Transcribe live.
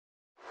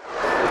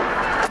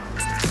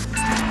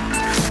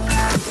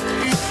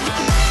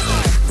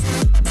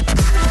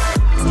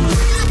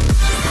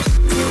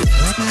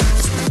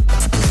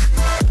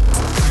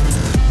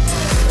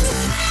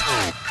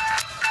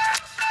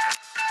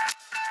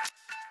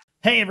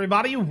Hey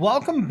everybody,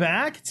 welcome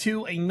back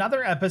to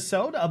another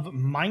episode of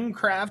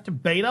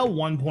Minecraft Beta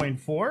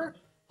 1.4.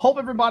 Hope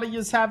everybody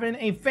is having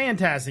a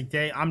fantastic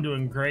day. I'm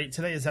doing great.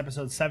 Today is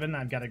episode 7.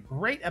 I've got a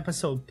great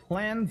episode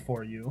planned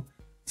for you.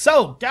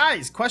 So,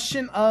 guys,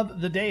 question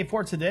of the day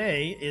for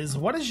today is,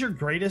 what is your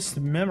greatest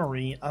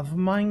memory of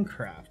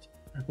Minecraft?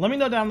 Let me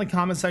know down in the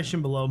comment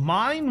section below.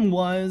 Mine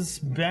was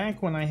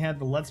back when I had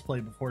the Let's Play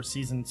before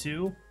Season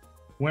 2,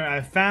 where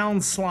I found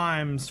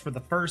slimes for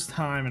the first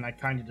time and I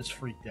kind of just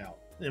freaked out.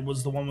 It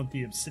was the one with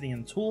the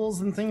obsidian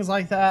tools and things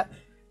like that,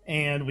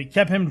 and we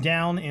kept him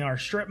down in our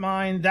strip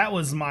mine. That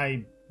was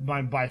my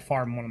by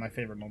far one of my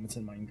favorite moments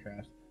in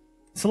Minecraft.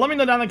 So let me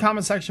know down in the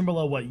comment section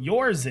below what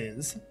yours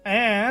is.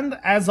 And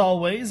as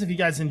always, if you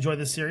guys enjoy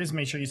this series,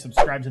 make sure you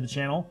subscribe to the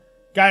channel.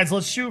 Guys,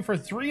 let's shoot for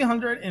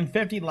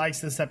 350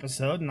 likes this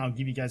episode, and I'll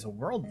give you guys a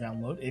world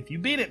download if you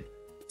beat it.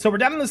 So we're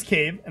down in this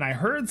cave, and I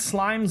heard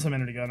slimes a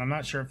minute ago, and I'm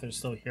not sure if they're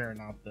still here or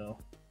not, though.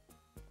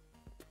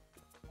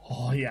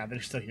 Oh, yeah,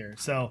 they're still here.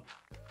 So,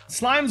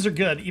 slimes are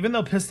good. Even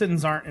though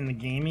pistons aren't in the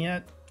game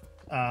yet,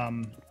 I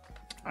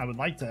would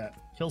like to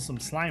kill some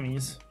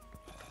slimies.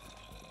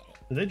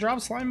 Do they drop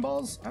slime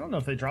balls? I don't know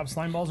if they drop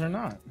slime balls or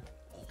not.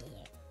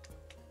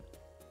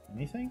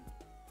 Anything?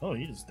 Oh,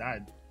 he just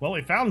died. Well,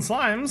 we found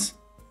slimes.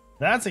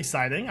 That's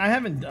exciting. I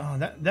haven't...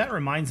 Oh, that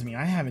reminds me.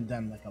 I haven't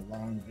done, like, a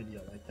long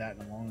video like that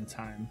in a long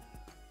time.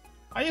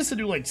 I used to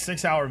do, like,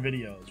 6-hour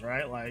videos,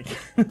 right? Like,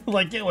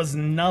 like it was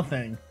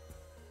nothing.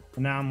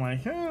 And now I'm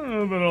like,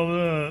 oh,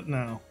 but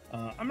no.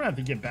 I'm gonna have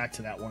to get back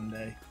to that one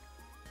day.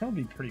 That'll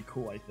be pretty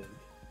cool, I think.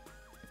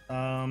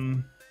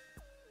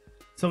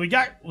 So we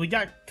got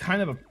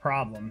kind of a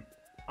problem.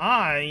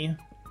 I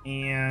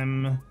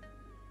am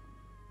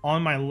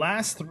on my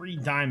last 3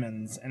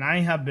 diamonds, and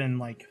I have been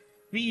like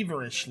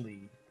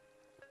feverishly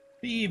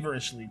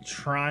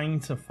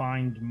trying to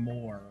find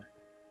more,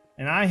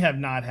 and I have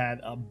not had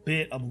a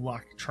bit of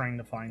luck trying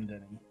to find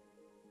any.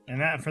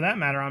 And that, for that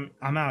matter,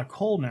 I'm out of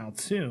coal now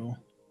too.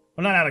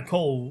 Well, not out of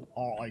coal,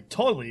 like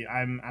totally.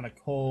 I'm out of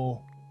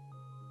coal,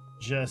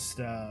 just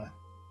on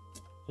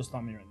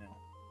me right now.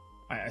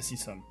 I see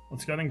some.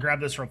 Let's go ahead and grab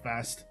this real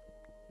fast.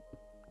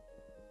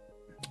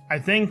 I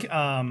think,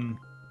 I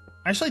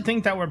actually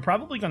think that we're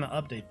probably going to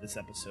update this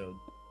episode.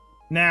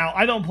 Now,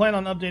 I don't plan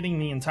on updating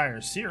the entire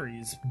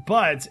series,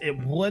 but it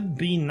would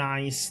be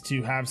nice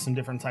to have some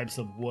different types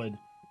of wood.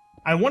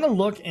 I want to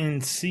look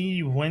and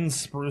see when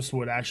spruce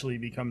wood actually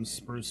becomes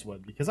spruce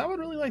wood, because I would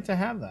really like to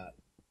have that.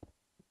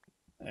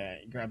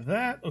 Alright, grab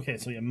that. Okay,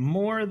 so we have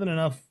more than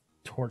enough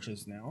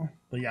torches now.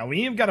 But yeah,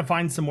 we've got to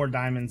find some more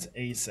diamonds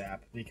ASAP,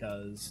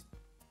 because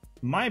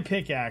my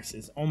pickaxe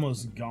is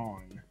almost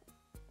gone.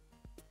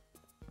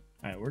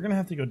 Alright, we're going to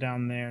have to go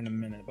down there in a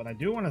minute, but I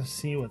do want to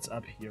see what's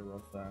up here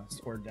real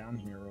fast, or down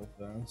here real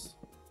fast.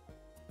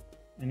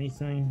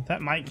 Anything?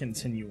 That might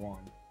continue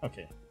on.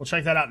 Okay, we'll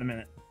check that out in a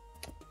minute.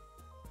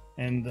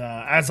 And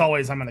as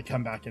always, I'm going to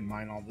come back and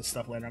mine all this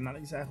stuff later. I'm not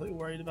exactly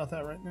worried about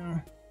that right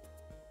now.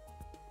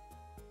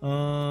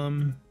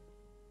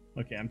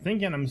 Okay, I'm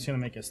thinking I'm just gonna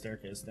make a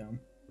staircase down.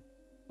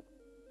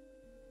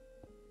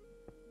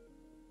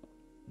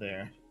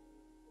 There.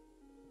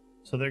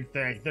 So there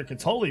could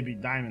totally be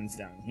diamonds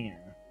down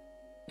here.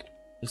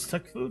 Just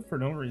took food for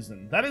no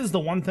reason. That is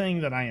the one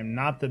thing that I am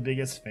not the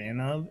biggest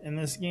fan of in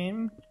this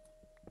game,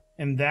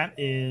 and that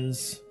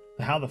is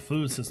how the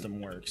food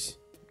system works.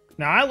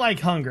 Now, I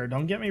like hunger,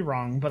 don't get me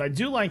wrong, but I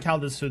do like how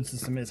this food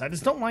system is. I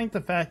just don't like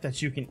the fact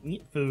that you can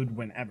eat food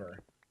whenever.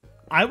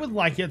 I would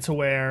like it to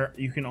where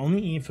you can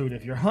only eat food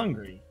if you're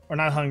hungry. Or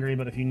not hungry,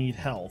 but if you need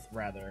health,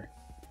 rather.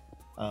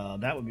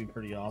 That would be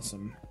pretty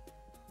awesome.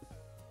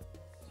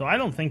 So I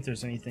don't think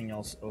there's anything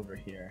else over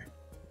here.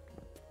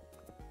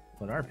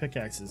 But our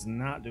pickaxe is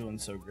not doing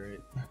so great.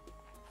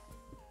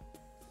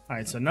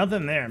 Alright, so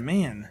nothing there.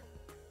 Man,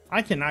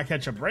 I cannot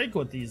catch a break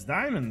with these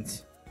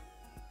diamonds.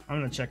 I'm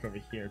going to check over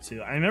here,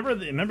 too. I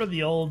remember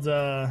the old...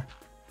 Oh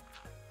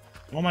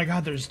my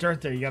god, there's dirt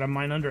there. You gotta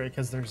mine under it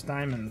because there's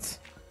diamonds.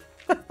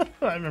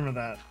 I remember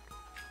that.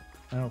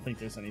 I don't think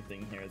there's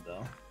anything here,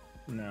 though.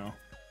 No.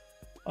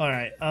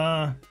 Alright,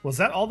 was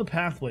that all the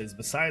pathways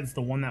besides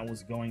the one that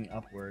was going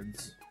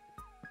upwards?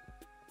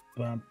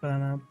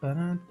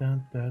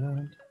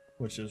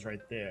 Which is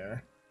right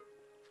there.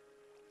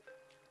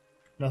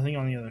 Nothing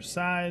on the other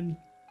side.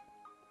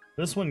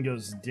 This one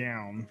goes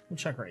down. We'll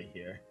check right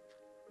here.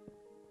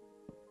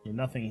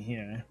 Nothing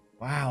here.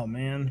 Wow,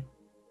 man.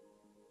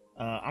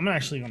 I'm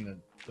actually going to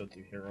go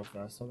through here real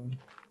fast. Hold on.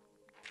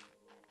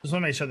 Just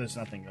want to make sure there's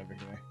nothing over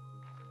here.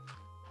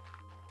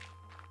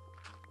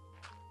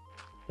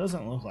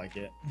 Doesn't look like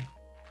it.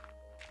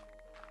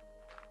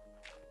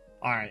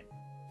 Alright.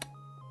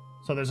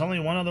 So there's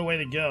only one other way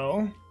to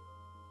go.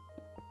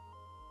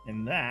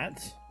 And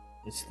that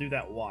is through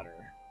that water.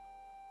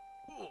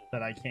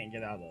 That I can't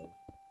get out of.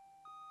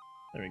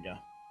 There we go.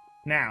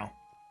 Now,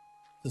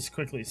 just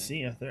quickly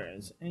see if there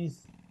is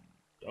anything.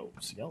 Oh,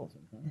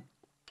 skeleton, huh?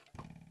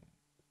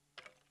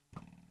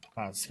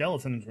 Wow,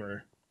 skeletons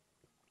were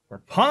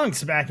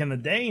punks back in the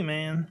day,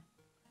 man.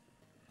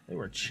 They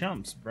were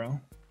chumps, bro.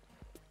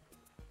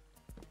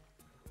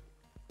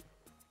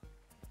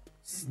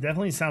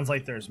 Definitely sounds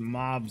like there's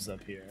mobs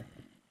up here.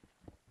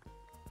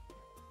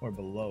 Or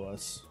below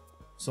us.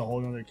 It's a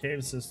whole other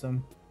cave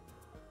system.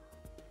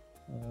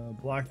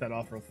 Block that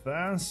off real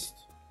fast.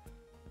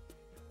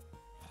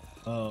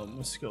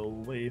 Let's go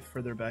way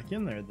further back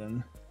in there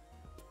then.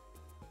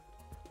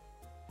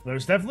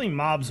 There's definitely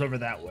mobs over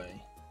that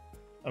way.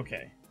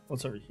 Okay,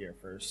 what's over here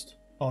first?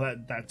 Oh,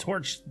 that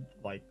torch,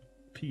 like,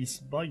 piece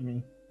bugged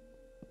me.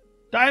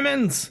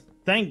 Diamonds!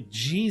 Thank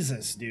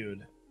Jesus,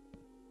 dude.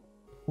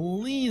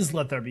 Please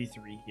let there be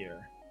 3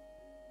 here.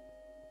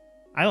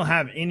 I don't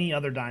have any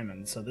other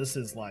diamonds, so this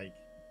is like,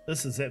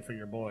 this is it for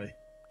your boy.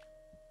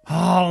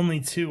 Oh,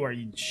 only 2. Are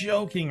you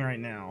joking right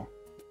now?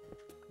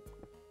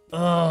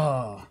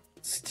 Ugh,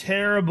 it's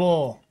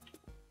terrible.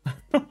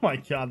 Oh my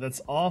god,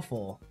 that's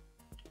awful.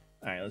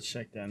 Alright, let's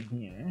check down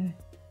here.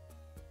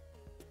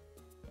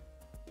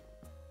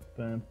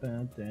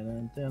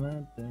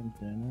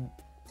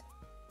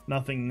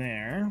 Nothing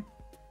there.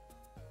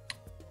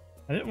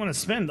 I didn't want to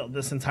spend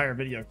this entire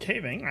video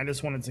caving. I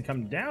just wanted to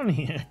come down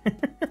here.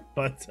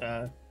 But,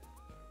 alright,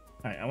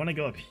 I want to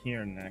go up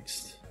here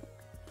next.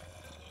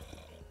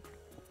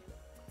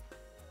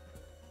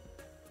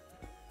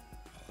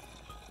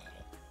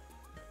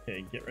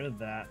 Okay, get rid of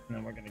that, and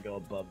then we're going to go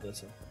above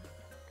this.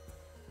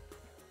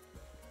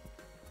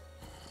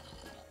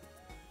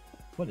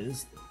 What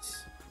is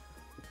this?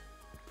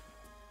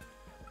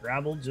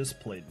 Gravel just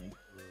played me.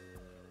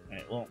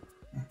 Alright, well.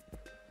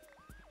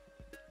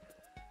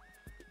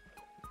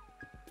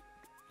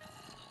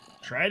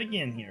 Try it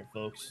again here,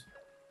 folks.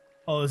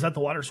 Oh, is that the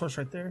water source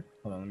right there?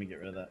 Hold on, let me get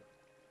rid of that.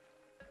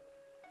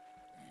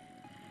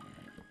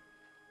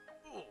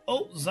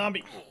 Oh,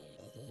 zombie.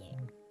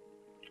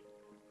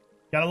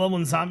 Gotta love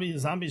when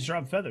zombies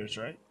drop feathers,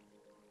 right?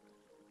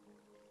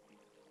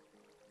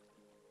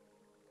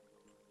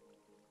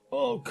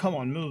 Oh, come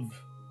on, move.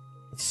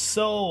 It's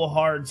so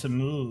hard to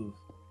move.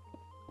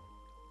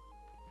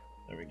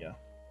 There we go.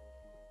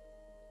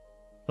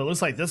 So it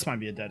looks like this might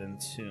be a dead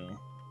end too.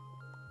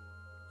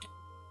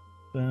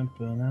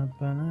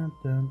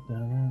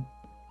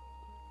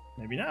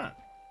 Maybe not.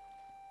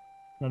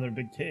 Another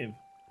big cave.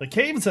 The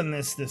caves in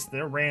this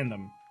they're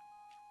random.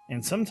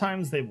 And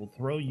sometimes they will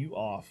throw you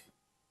off.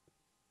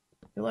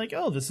 You're like,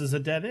 oh, this is a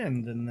dead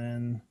end, and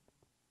then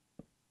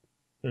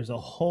there's a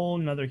whole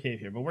nother cave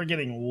here, but we're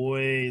getting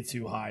way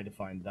too high to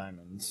find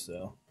diamonds,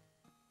 so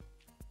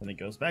then it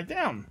goes back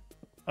down.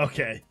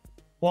 Okay.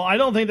 Well, I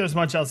don't think there's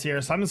much else here,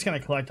 so I'm just gonna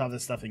collect all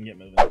this stuff and get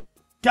moving.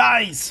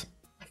 Guys!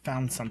 I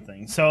found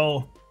something.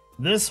 So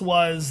this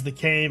was the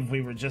cave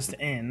we were just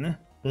in.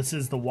 This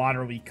is the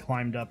water we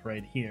climbed up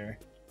right here.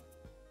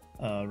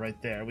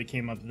 Right there. We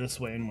came up this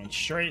way and went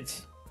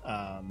straight.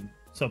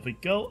 So if we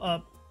go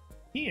up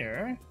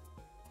here,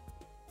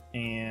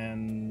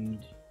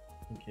 and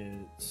I think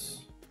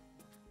it's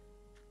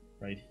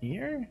right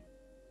here,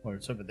 or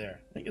it's over there.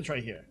 I think it's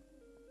right here.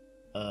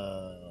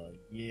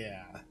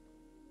 Yeah.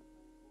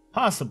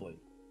 Possibly.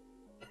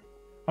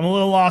 I'm a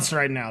little lost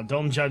right now.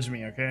 Don't judge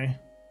me, okay?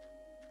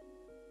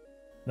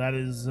 That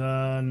is,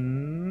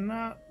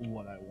 not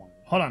what I wanted.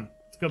 Hold on.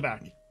 Let's go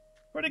back.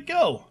 Where'd it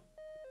go?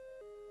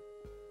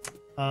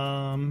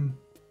 Hold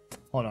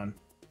on.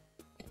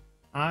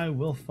 I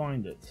will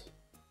find it.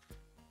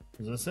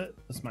 Is this it?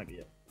 This might be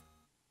it.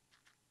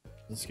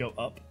 Let's go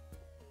up.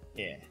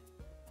 Yeah.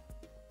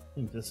 I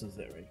think this is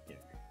it right here.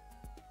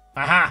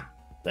 Aha!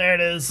 There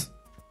it is.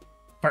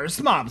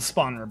 First mob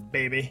spawner,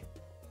 baby.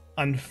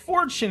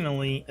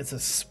 Unfortunately, it's a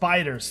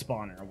spider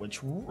spawner, which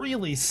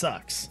really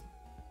sucks.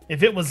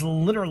 If it was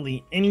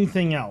literally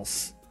anything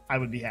else, I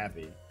would be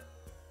happy.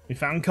 We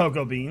found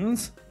cocoa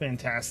beans.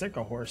 Fantastic.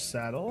 A horse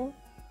saddle.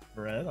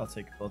 Bread. I'll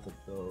take both of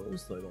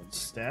those so they don't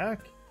stack.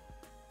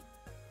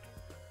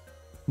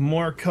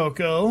 More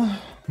cocoa.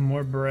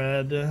 More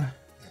bread.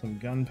 Some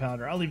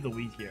gunpowder. I'll leave the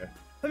wheat here.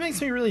 That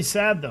makes me really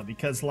sad, though,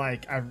 because,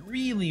 like, I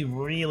really,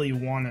 really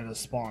wanted a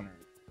spawner.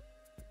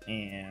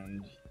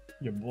 And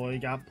your boy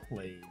got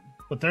played.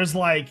 But there's,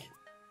 like,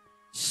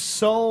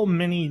 so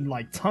many,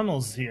 like,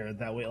 tunnels here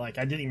that way, like,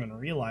 I didn't even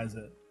realize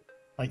it.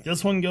 Like,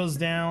 this one goes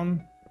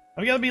down.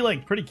 I've got to be,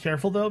 like, pretty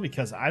careful, though,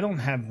 because I don't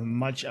have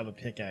much of a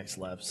pickaxe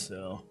left,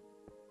 so.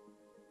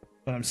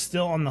 But I'm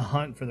still on the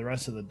hunt for the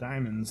rest of the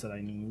diamonds that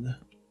I need.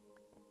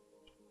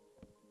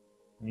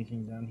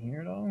 Anything down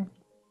here at all?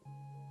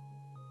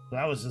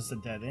 That was just a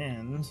dead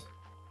end.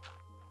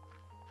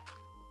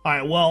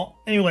 Alright, well,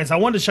 anyways, I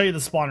wanted to show you the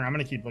spawner. I'm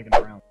going to keep looking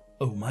around.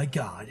 Oh my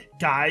god.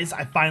 Guys,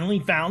 I finally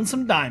found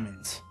some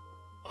diamonds.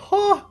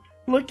 Oh,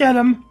 look at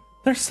them.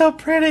 They're so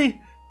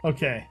pretty.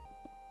 Okay.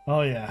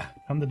 Oh yeah,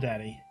 come to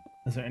daddy.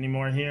 Is there any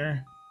more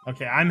here?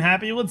 Okay, I'm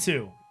happy with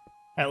 2.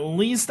 At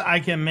least I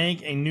can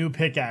make a new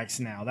pickaxe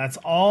now. That's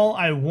all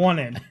I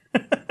wanted.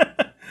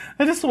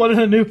 I just wanted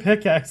a new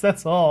pickaxe,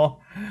 that's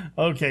all.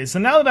 Okay, so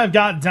now that I've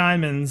got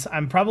diamonds,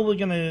 I'm probably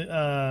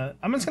gonna,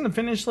 I'm just gonna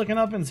finish looking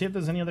up and see if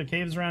there's any other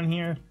caves around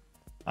here.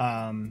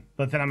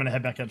 But then I'm gonna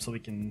head back up so we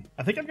can,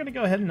 I think I'm gonna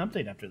go ahead and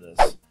update after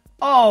this.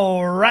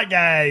 Alright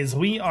guys,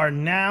 we are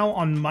now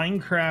on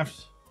Minecraft.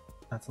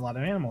 That's a lot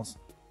of animals.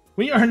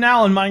 We are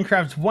now in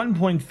Minecraft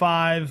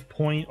 1.5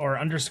 point or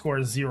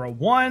underscore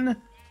 01.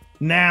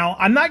 Now,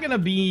 I'm not going to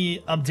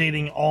be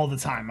updating all the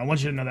time. I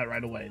want you to know that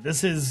right away.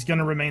 This is going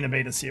to remain a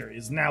beta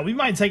series. Now, we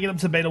might take it up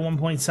to beta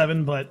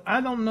 1.7, but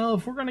I don't know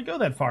if we're going to go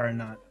that far or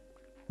not.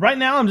 Right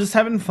now, I'm just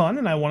having fun,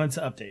 and I wanted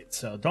to update.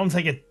 So don't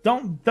take it,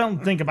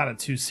 don't think about it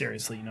too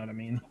seriously. You know what I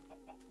mean?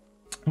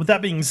 With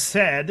that being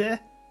said,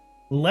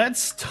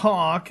 let's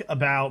talk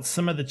about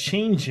some of the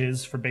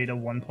changes for beta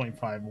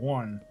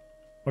 1.51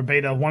 or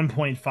beta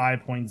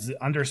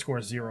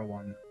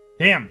 1.5.01.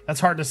 Damn, that's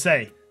hard to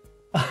say.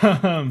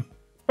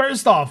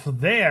 First off,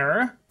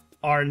 there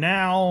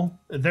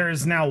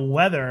is now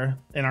weather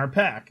in our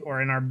pack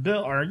or in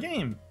our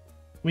game.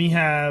 We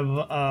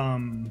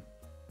have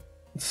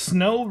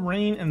snow,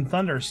 rain, and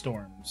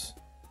thunderstorms.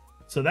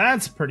 So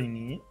that's pretty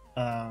neat.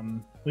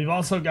 We've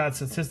also got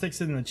statistics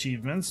and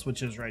achievements,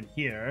 which is right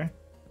here.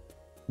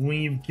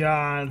 We've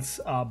got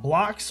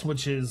blocks,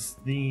 which is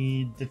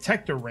the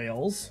detector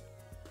rails.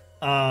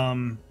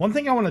 One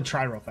thing I want to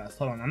try real fast.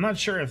 Hold on. I'm not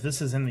sure if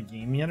this is in the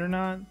game yet or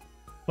not.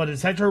 But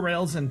detector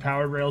rails and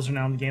powered rails are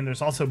now in the game.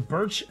 There's also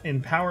birch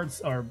and powered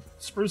or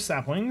spruce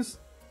saplings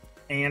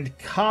and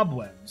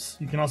cobwebs.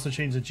 You can also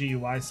change the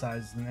GUI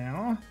size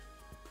now.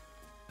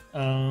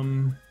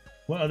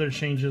 What other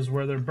changes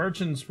were there? Birch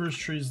and spruce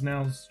trees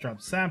now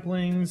drop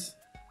saplings.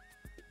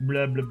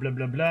 Blah, blah, blah,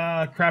 blah,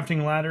 blah.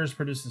 Crafting ladders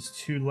produces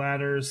 2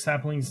 ladders.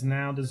 Saplings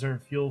now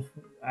deserve fuel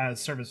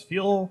serve as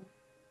fuel.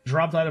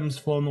 Dropped items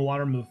flow in the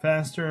water, move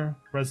faster.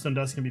 Redstone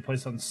dust can be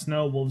placed on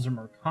snow. Wolves are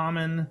more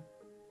common.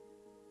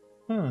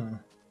 Huh.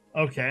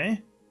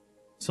 Okay.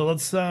 So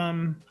let's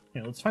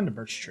let's find a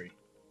birch tree.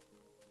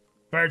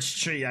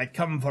 Birch tree, I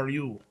come for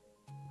you.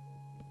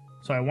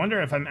 So I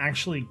wonder if I'm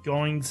actually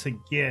going to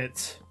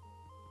get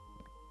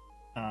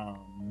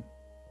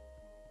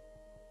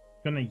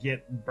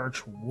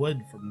birch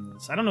wood from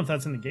this. I don't know if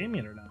that's in the game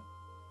yet or not.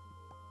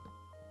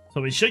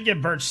 So we should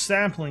get birch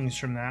saplings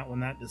from that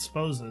when that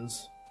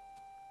disposes.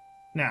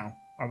 Now,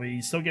 are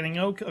we still getting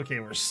oak?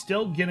 Okay, we're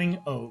still getting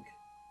oak.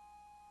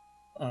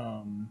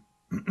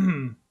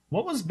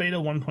 What was beta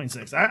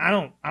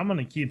 1.6? I'm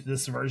gonna keep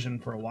this version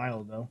for a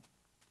while though.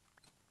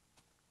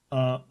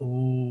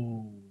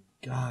 Oh,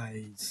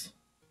 guys.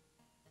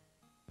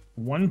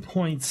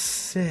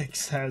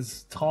 1.6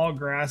 has tall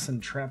grass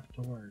and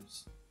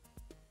trapdoors.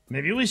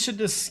 Maybe we should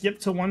just skip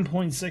to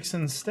 1.6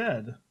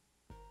 instead.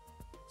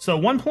 So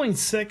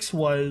 1.6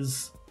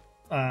 was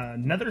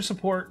nether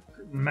support,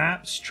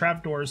 maps,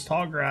 trapdoors,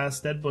 tall grass,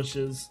 dead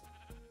bushes.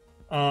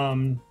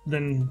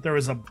 Then there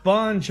was a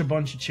bunch of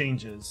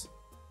changes.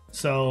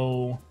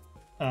 So,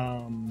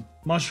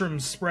 mushroom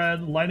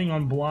spread, lighting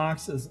on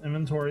blocks as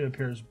inventory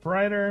appears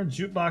brighter.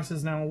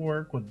 Jukeboxes now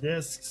work with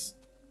discs.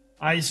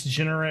 Ice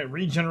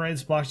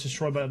regenerates blocks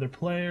destroyed by other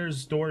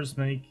players. Doors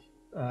make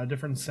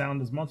different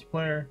sound as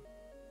multiplayer.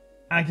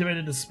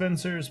 Activated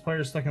dispensers,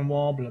 players stuck in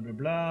wall, blah blah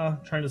blah.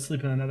 Trying to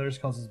sleep in the nethers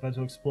causes bed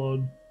to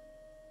explode.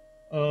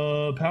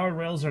 Powered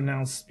rails are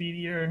now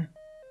speedier.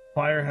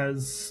 Fire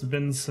has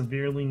been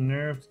severely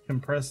nerfed,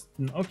 compressed.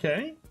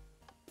 Okay.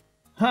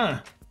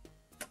 Huh.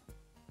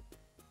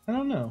 I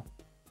don't know.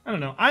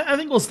 I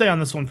think we'll stay on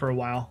this one for a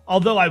while.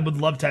 Although I would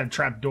love to have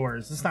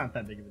trapdoors. It's not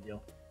that big of a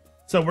deal.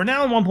 So we're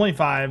now in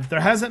 1.5. There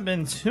hasn't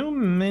been too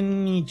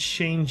many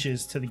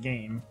changes to the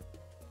game.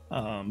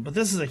 But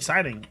this is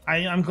exciting.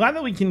 I'm glad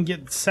that we can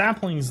get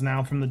saplings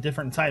now from the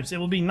different types. It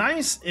would be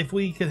nice if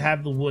we could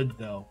have the wood,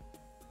 though.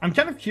 I'm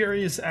kind of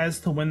curious as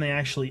to when they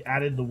actually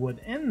added the wood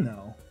in,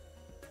 though.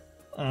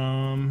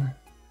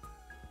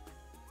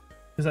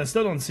 Because I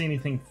still don't see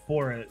anything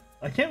for it.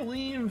 I can't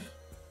believe...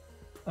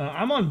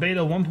 I'm on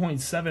beta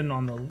 1.7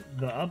 on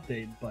the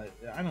update, but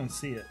I don't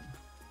see it.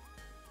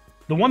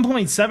 The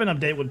 1.7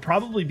 update would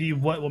probably be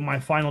what my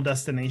final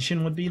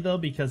destination would be, though,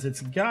 because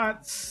it's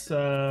got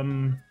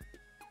some...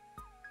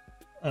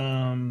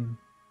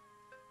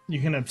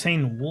 you can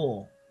obtain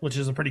wool, which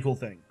is a pretty cool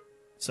thing.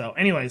 So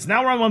anyways,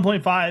 now we're on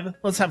 1.5.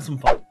 Let's have some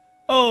fun.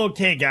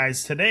 Okay,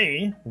 guys,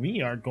 today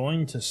we are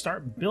going to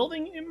start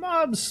building a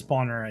mob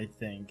spawner, I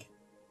think.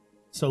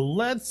 So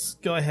let's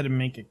go ahead and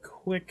make a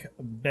quick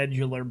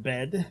bedular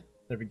bed.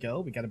 There we go.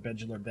 We got a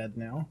bedular bed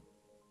now.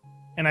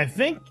 And I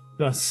think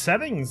the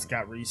settings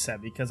got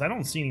reset because I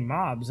don't see any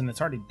mobs and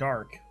it's already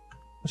dark.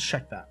 Let's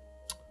check that.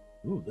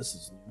 Ooh, this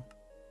is new.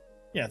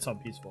 Yeah, it's all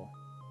peaceful.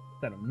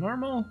 Is that a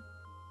normal?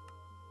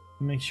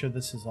 Make sure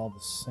this is all the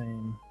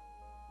same.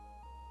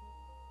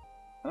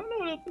 I don't know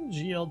what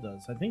OpenGL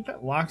does. I think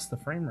that locks the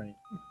frame rate.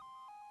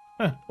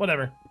 Huh,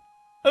 whatever.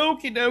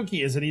 Okie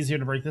dokie. Is it easier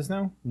to break this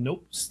now?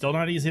 Nope. Still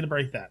not easy to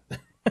break that.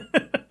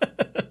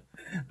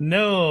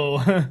 No.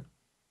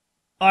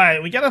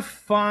 Alright, we gotta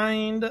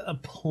find a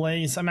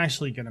place. I'm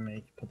actually gonna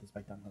put this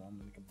back down. I'm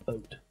gonna make a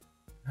boat.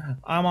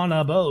 I'm on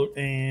a boat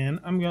and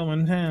I'm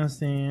going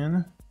past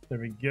in. There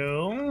we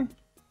go.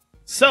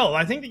 So,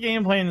 I think the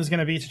game plan is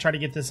gonna be to try to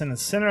get this in the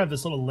center of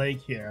this little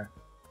lake here.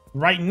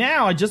 Right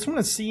now, I just want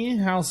to see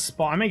how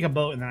I make a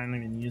boat and then I don't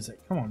even use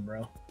it. Come on,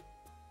 bro.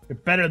 You're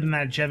better than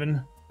that,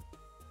 Jevin.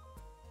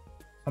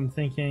 I'm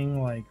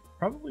thinking, like,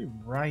 probably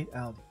right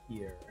out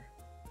here.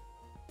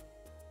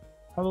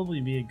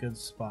 probably be a good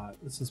spot.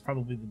 This is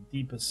probably the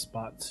deepest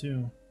spot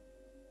too.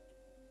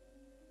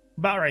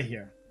 About right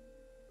here.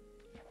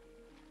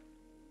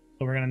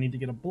 So we're gonna need to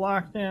get a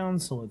block down,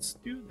 so let's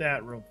do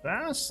that real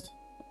fast.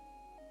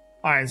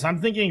 Alright, so I'm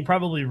thinking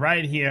probably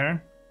right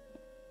here.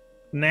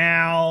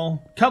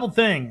 Now, couple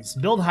things.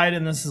 Build height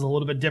in this is a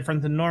little bit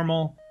different than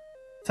normal.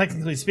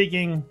 Technically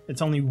speaking,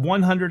 it's only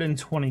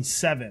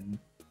 127.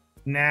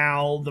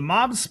 Now, the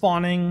mob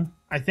spawning,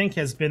 I think,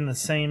 has been the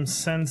same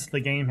since the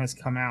game has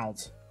come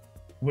out,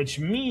 which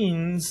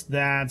means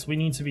that we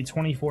need to be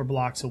 24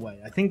 blocks away.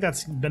 I think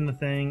that's been the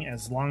thing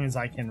as long as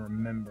I can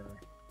remember.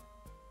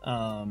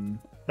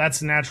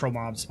 That's natural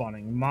mob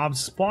spawning. Mob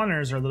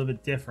spawners are a little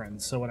bit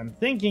different. So what I'm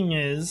thinking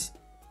is,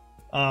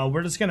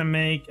 we're just gonna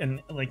make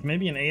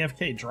maybe an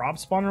AFK drop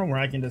spawner where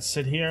I can just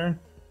sit here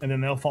and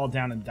then they'll fall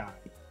down and die.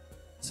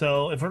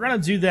 So if we're gonna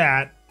do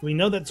that, we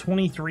know that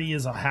 23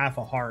 is a half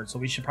a heart, so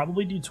we should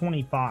probably do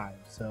 25.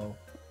 So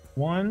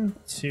 1,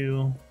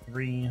 2,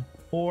 3,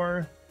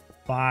 4,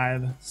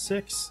 5,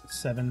 6,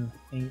 7,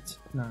 8,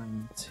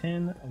 9,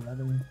 10,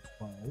 11,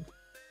 12,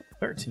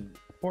 13,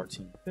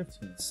 14,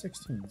 15,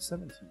 16,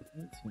 17,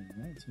 18,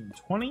 19,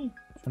 20,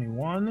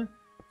 21,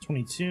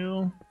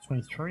 22,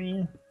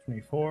 23,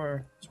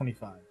 24,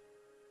 25.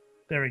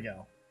 There we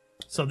go.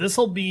 So this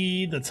will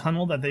be the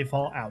tunnel that they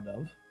fall out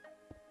of.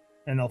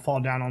 And they'll fall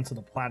down onto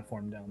the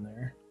platform down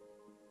there.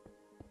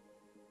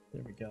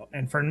 There we go.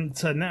 And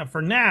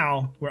for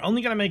now, we're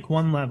only going to make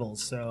one level.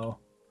 So,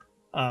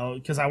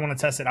 because I want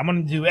to test it. I'm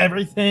going to do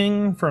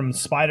everything from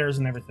spiders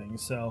and everything.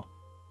 So,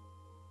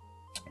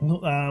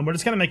 we're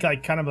just going to make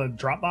like kind of a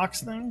drop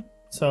box thing.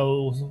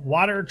 So,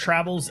 water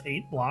travels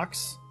 8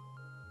 blocks.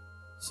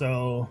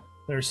 So,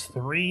 there's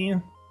 3.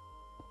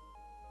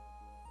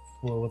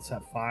 Well, what's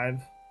that?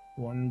 5?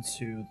 1,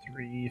 2,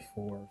 3,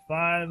 4,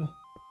 5,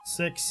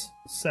 6,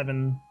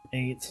 7,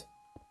 8,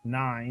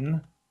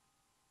 9.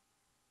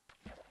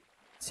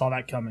 Saw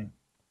that coming.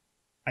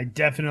 I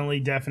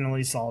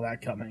definitely saw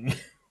that coming.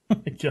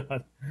 Oh my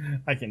god.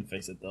 I can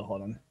fix it though.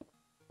 Hold on.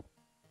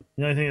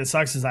 The only thing that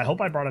sucks is I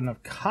hope I brought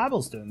enough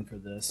cobblestone for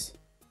this.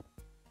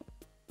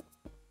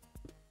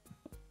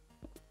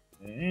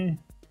 Okay.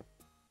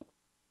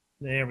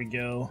 There we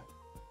go.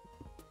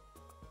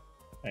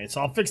 Alright,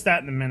 so I'll fix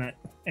that in a minute.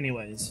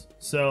 Anyways,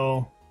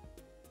 so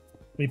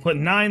we put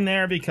 9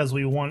 there because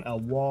we want a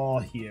wall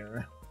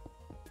here.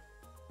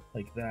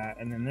 Like that.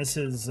 And then this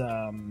is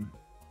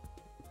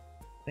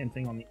same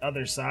thing on the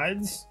other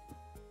sides.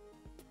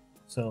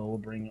 So we'll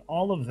bring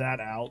all of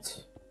that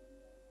out.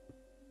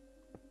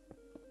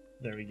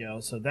 There we go.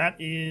 So that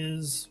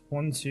is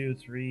 1, 2,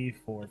 3,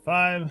 4,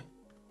 5,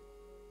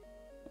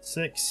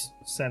 6,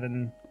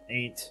 7,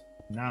 8,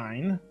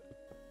 9.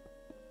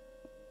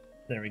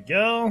 There we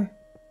go.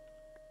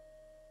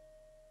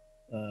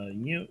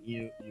 You.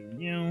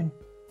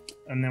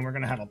 And then we're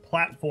going to have a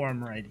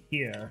platform right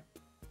here.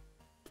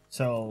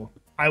 So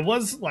I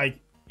was like,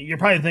 you're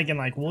probably thinking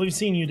like, well, we've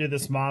seen you do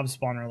this mob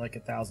spawner like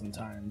 1,000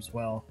 times.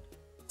 Well,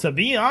 to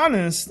be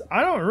honest,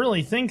 I don't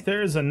really think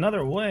there's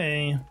another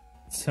way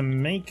to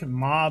make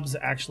mobs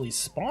actually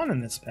spawn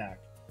in this pack.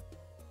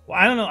 Well,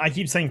 I don't know. I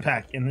keep saying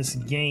pack in this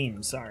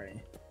game.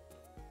 Sorry.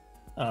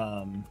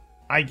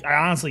 I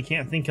honestly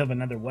can't think of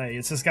another way.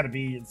 It's just got to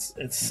be.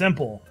 It's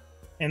simple.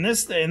 In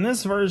this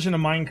version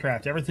of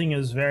Minecraft, everything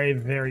is very,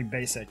 very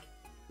basic.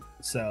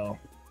 So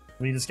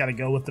we just got to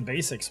go with the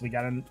basics. We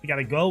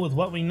gotta go with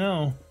what we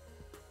know.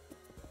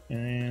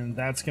 And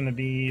that's going to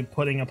be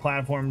putting a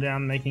platform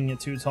down, making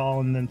it too tall,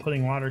 and then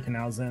putting water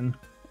canals in.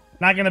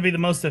 Not going to be the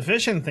most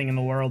efficient thing in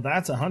the world,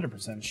 that's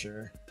 100%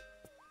 sure.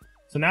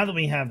 So now that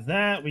we have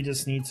that, we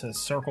just need to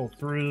circle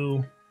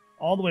through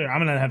all the way.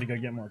 I'm going to have to go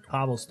get more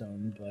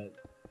cobblestone, but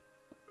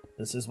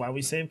this is why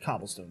we save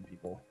cobblestone,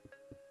 people.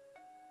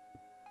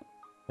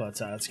 But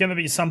it's going to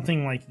be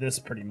something like this,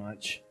 pretty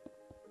much.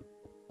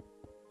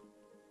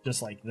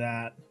 Just like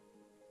that.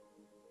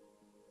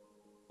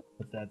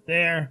 Put that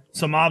there.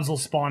 So mobs will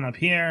spawn up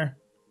here.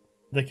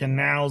 The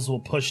canals will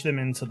push them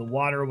into the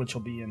water, which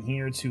will be in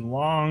here too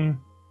long.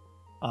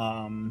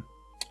 And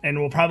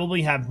we'll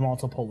probably have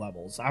multiple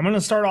levels. I'm going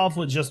to start off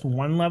with just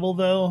one level,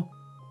 though.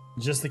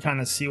 Just to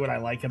kind of see what I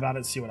like about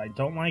it, see what I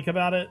don't like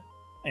about it.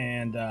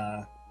 And,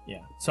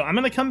 yeah. So I'm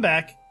going to come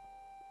back.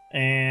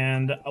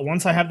 And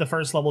once I have the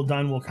first level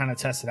done, we'll kind of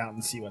test it out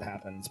and see what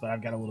happens. But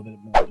I've got a little bit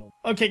more build.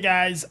 Okay,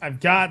 guys. I've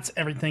got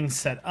everything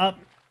set up.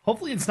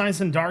 Hopefully it's nice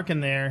and dark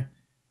in there.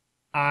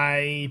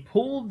 I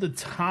pulled the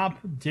top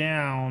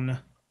down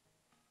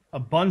a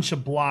bunch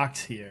of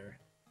blocks here.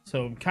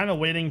 So I'm kind of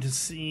waiting to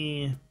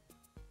see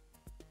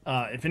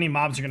if any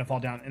mobs are going to fall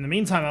down. In the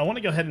meantime, I want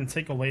to go ahead and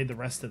take away the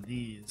rest of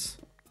these.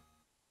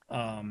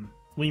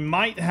 We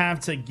might have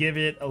to give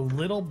it a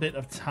little bit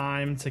of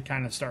time to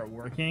kind of start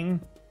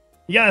working.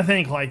 You gotta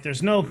think, like,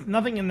 there's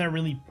nothing in there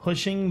really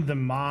pushing the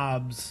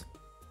mobs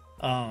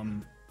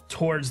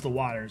towards the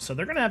water. So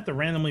they're going to have to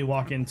randomly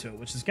walk into it,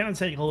 which is going to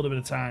take a little bit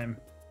of time.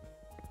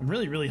 I'm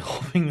really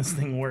hoping this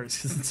thing works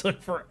because it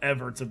took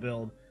forever to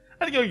build.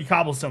 I had to go get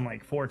cobblestone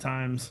like 4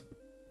 times.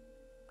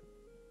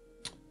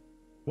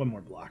 One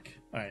more block.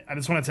 All right, I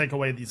just want to take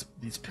away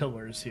these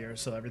pillars here,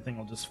 so everything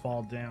will just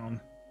fall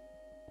down.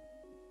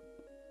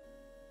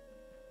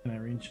 Can I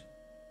reach?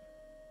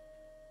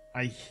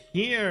 I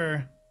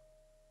hear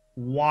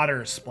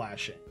water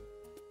splashing,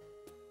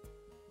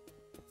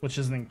 which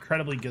is an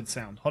incredibly good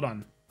sound. Hold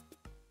on.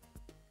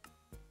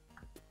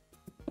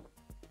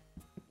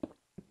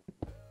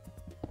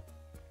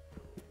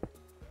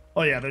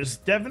 Oh yeah, there's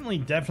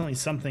definitely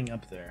something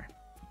up there.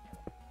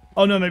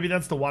 Oh no, maybe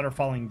that's the water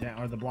falling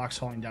down, or the blocks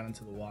falling down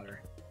into the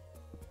water.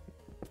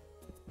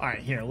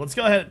 Alright, here, let's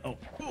go ahead.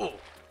 Oh,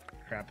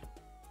 crap.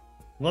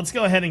 Let's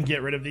go ahead and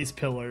get rid of these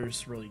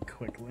pillars really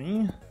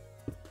quickly.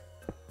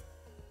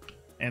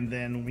 And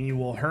then we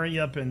will hurry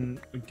up and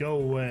go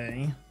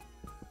away.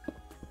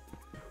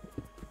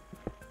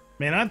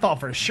 Man, I thought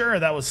for sure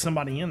that was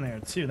somebody in there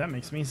too. That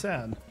makes me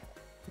sad.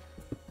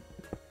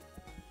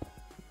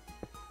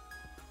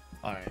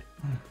 Alright.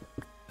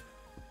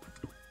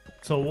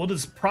 So we'll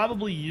just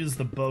probably use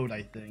the boat,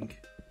 I think.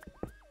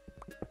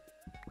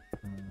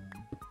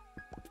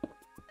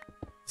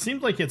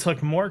 Seems like it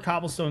took more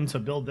cobblestone to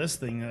build this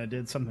thing than it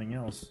did something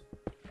else.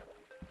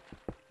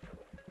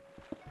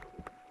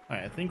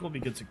 Alright, I think we'll be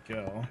good to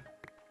go.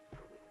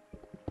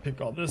 Pick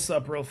all this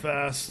up real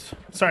fast.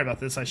 Sorry about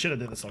this. I should have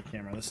did this on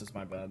camera. This is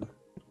my bad.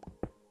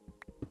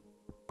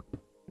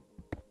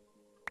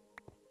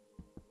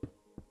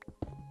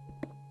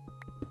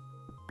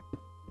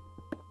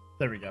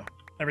 There we go.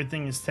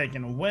 Everything is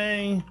taken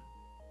away.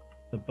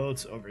 The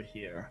boat's over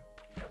here.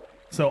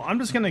 So I'm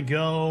just gonna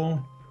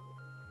go...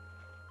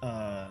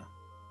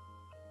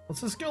 let's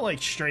just go like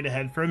straight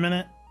ahead for a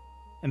minute.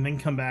 And then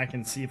come back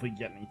and see if we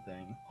get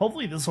anything.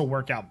 Hopefully this will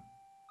work out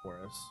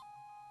for us.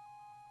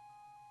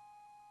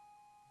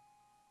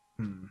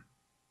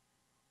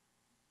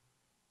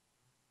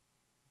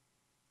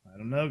 I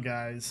don't know,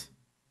 guys.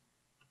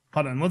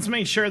 Hold on, let's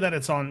make sure that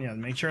it's on... Yeah,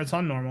 make sure it's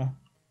on normal.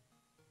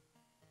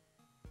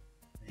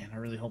 Man, I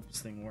really hope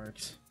this thing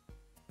works.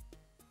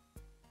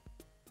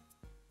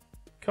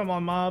 Come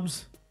on,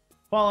 mobs.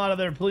 Fall out of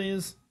there,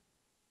 please.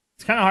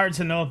 It's kind of hard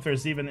to know if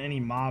there's even any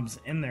mobs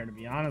in there, to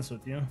be honest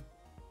with you.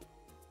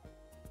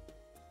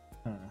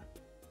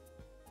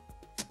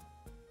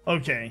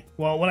 Okay,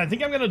 well, what I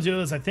think I'm going to do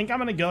is I think I'm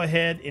going to go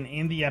ahead and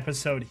end the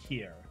episode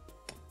here.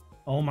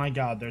 Oh my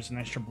god, there's an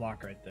extra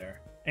block right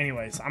there.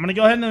 Anyways, I'm going to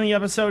go ahead and end the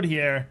episode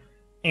here.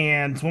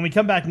 And when we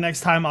come back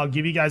next time, I'll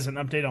give you guys an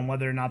update on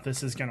whether or not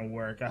this is going to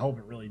work. I hope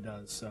it really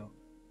does. So,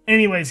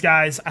 anyways,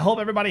 guys, I hope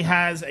everybody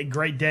has a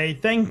great day.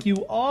 Thank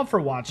you all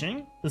for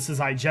watching. This is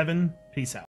iJevin. Peace out.